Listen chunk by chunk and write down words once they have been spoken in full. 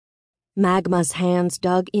Magma's hands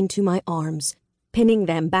dug into my arms, pinning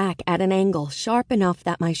them back at an angle sharp enough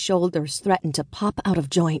that my shoulders threatened to pop out of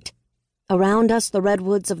joint. Around us the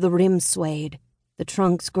redwoods of the rim swayed, the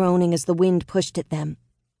trunks groaning as the wind pushed at them.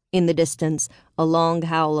 In the distance, a long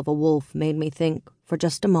howl of a wolf made me think, for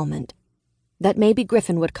just a moment, that maybe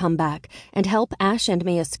Griffin would come back and help Ash and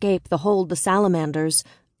me escape the hold the salamanders,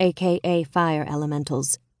 aka fire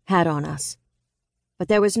elementals, had on us. But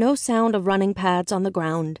there was no sound of running pads on the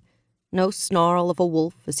ground, no snarl of a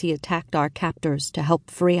wolf as he attacked our captors to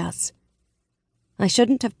help free us. I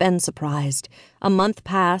shouldn't have been surprised. A month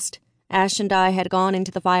passed. Ash and I had gone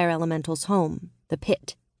into the fire elemental's home, the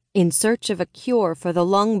pit, in search of a cure for the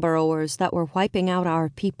lung burrowers that were wiping out our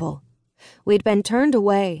people. We'd been turned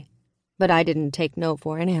away, but I didn't take no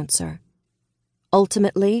for an answer.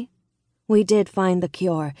 Ultimately, we did find the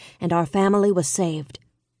cure, and our family was saved.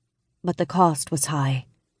 But the cost was high,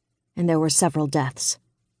 and there were several deaths,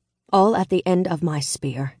 all at the end of my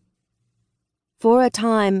spear. For a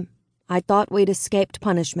time, I thought we'd escaped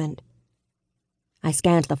punishment. I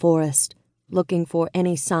scanned the forest, looking for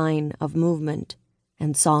any sign of movement,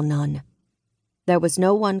 and saw none. There was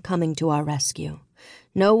no one coming to our rescue,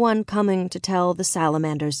 no one coming to tell the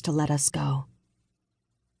salamanders to let us go.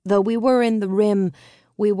 Though we were in the rim,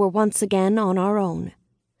 we were once again on our own.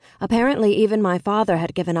 Apparently even my father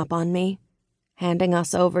had given up on me, handing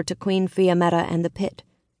us over to Queen Fiametta and the pit,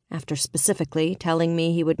 after specifically telling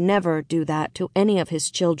me he would never do that to any of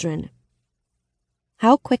his children.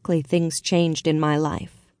 How quickly things changed in my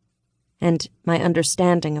life, and my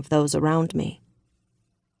understanding of those around me.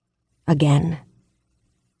 Again.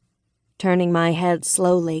 Turning my head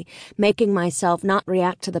slowly, making myself not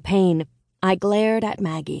react to the pain, I glared at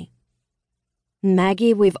Maggie.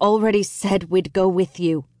 "Maggie, we've already said we'd go with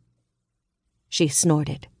you." She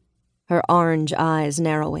snorted, her orange eyes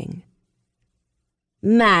narrowing.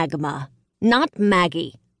 "Magma, not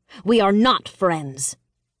Maggie. We are not friends."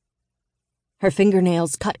 Her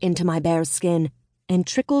fingernails cut into my bare skin, and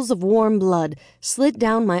trickles of warm blood slid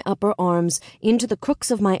down my upper arms into the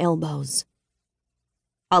crooks of my elbows.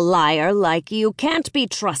 "A liar like you can't be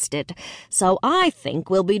trusted, so I think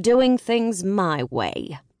we'll be doing things my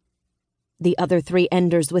way." The other 3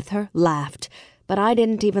 Enders with her laughed, but I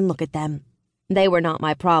didn't even look at them. They were not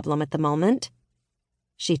my problem at the moment.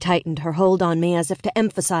 She tightened her hold on me as if to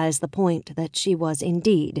emphasize the point that she was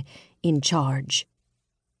indeed in charge.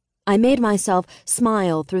 I made myself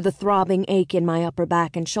smile through the throbbing ache in my upper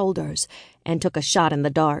back and shoulders, and took a shot in the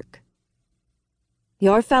dark.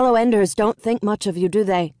 "Your fellow Enders don't think much of you, do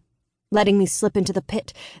they? Letting me slip into the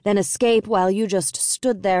pit, then escape while you just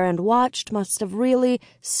stood there and watched must have really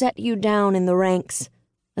set you down in the ranks,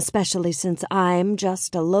 especially since I'm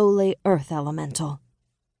just a lowly earth elemental."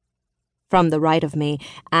 From the right of me,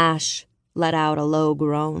 Ash let out a low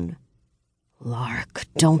groan. "Lark,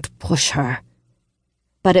 don't push her."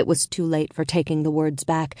 But it was too late for taking the words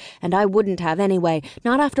back, and I wouldn't have anyway,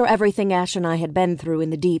 not after everything Ash and I had been through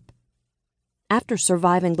in the deep. After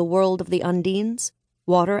surviving the world of the Undines,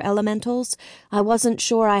 water elementals, I wasn't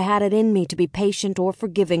sure I had it in me to be patient or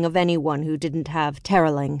forgiving of anyone who didn't have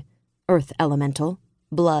Terraling, earth elemental,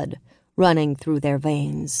 blood running through their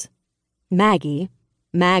veins. Maggie,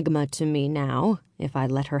 Magma to me now, if I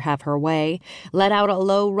let her have her way, let out a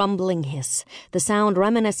low rumbling hiss, the sound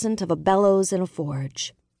reminiscent of a bellows in a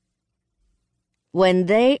forge. "When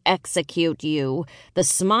they execute you, the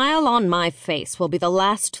smile on my face will be the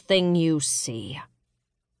last thing you see."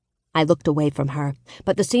 I looked away from her,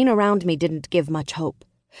 but the scene around me didn't give much hope.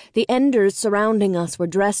 The Enders surrounding us were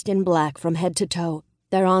dressed in black from head to toe,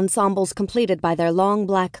 their ensembles completed by their long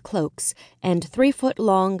black cloaks and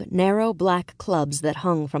 3-foot-long, narrow black clubs that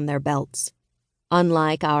hung from their belts.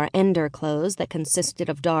 Unlike our Ender clothes that consisted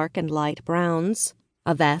of dark and light browns,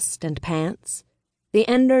 a vest and pants, the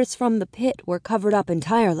Enders from the pit were covered up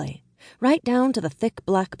entirely, right down to the thick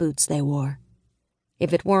black boots they wore.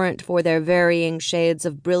 If it weren't for their varying shades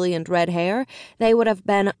of brilliant red hair, they would have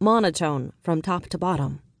been monotone from top to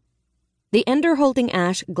bottom. The Ender holding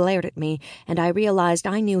Ash glared at me, and I realized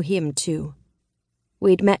I knew him too.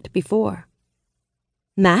 We'd met before.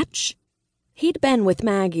 Match? He'd been with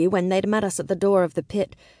Maggie when they'd met us at the door of the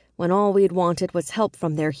pit, when all we'd wanted was help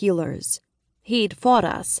from their healers. He'd fought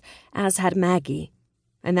us, as had Maggie,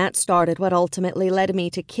 and that started what ultimately led me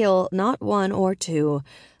to kill not 1 or 2,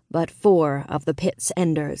 but 4 of the pit's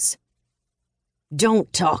Enders.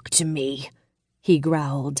 "Don't talk to me," he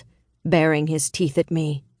growled, baring his teeth at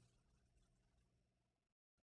me.